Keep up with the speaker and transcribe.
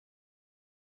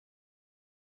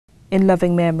in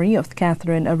loving memory of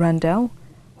Catherine Arundell,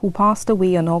 who passed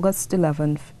away on August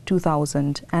 11,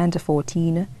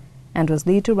 2014, and was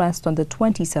laid to rest on the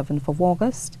 27th of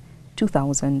August,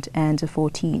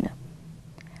 2014.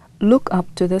 Look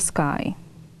up to the sky.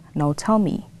 Now tell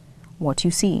me what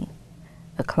you see.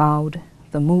 A cloud,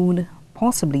 the moon,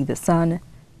 possibly the sun.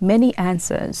 Many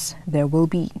answers there will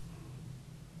be.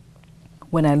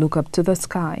 When I look up to the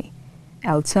sky,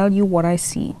 I'll tell you what I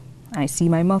see. I see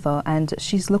my mother, and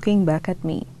she's looking back at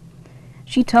me.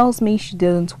 She tells me she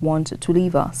didn't want to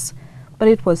leave us, but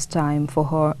it was time for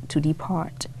her to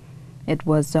depart. It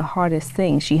was the hardest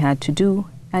thing she had to do,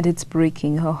 and it's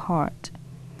breaking her heart.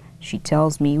 She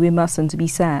tells me we mustn't be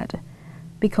sad,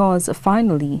 because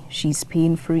finally she's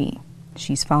pain-free.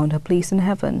 She's found her place in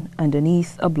heaven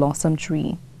underneath a blossom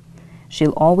tree.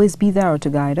 She'll always be there to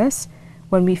guide us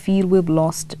when we feel we've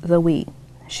lost the way.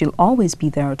 She'll always be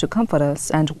there to comfort us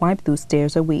and wipe those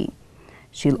tears away.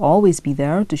 She'll always be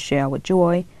there to share our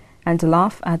joy and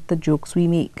laugh at the jokes we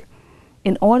make.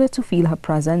 In order to feel her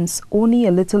presence, only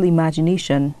a little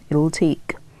imagination it'll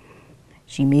take.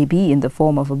 She may be in the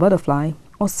form of a butterfly,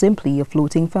 or simply a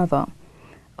floating feather,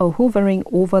 or hovering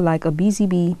over like a busy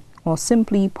bee, or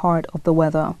simply part of the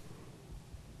weather.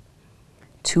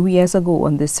 2 years ago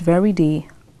on this very day,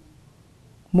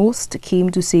 most came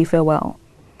to say farewell.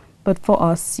 But for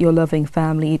us, your loving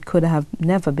family, it could have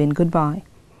never been goodbye.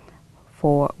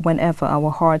 For whenever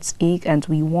our hearts ache and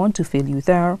we want to feel you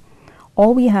there,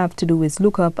 all we have to do is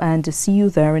look up and see you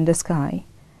there in the sky.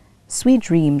 Sweet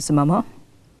dreams, Mama.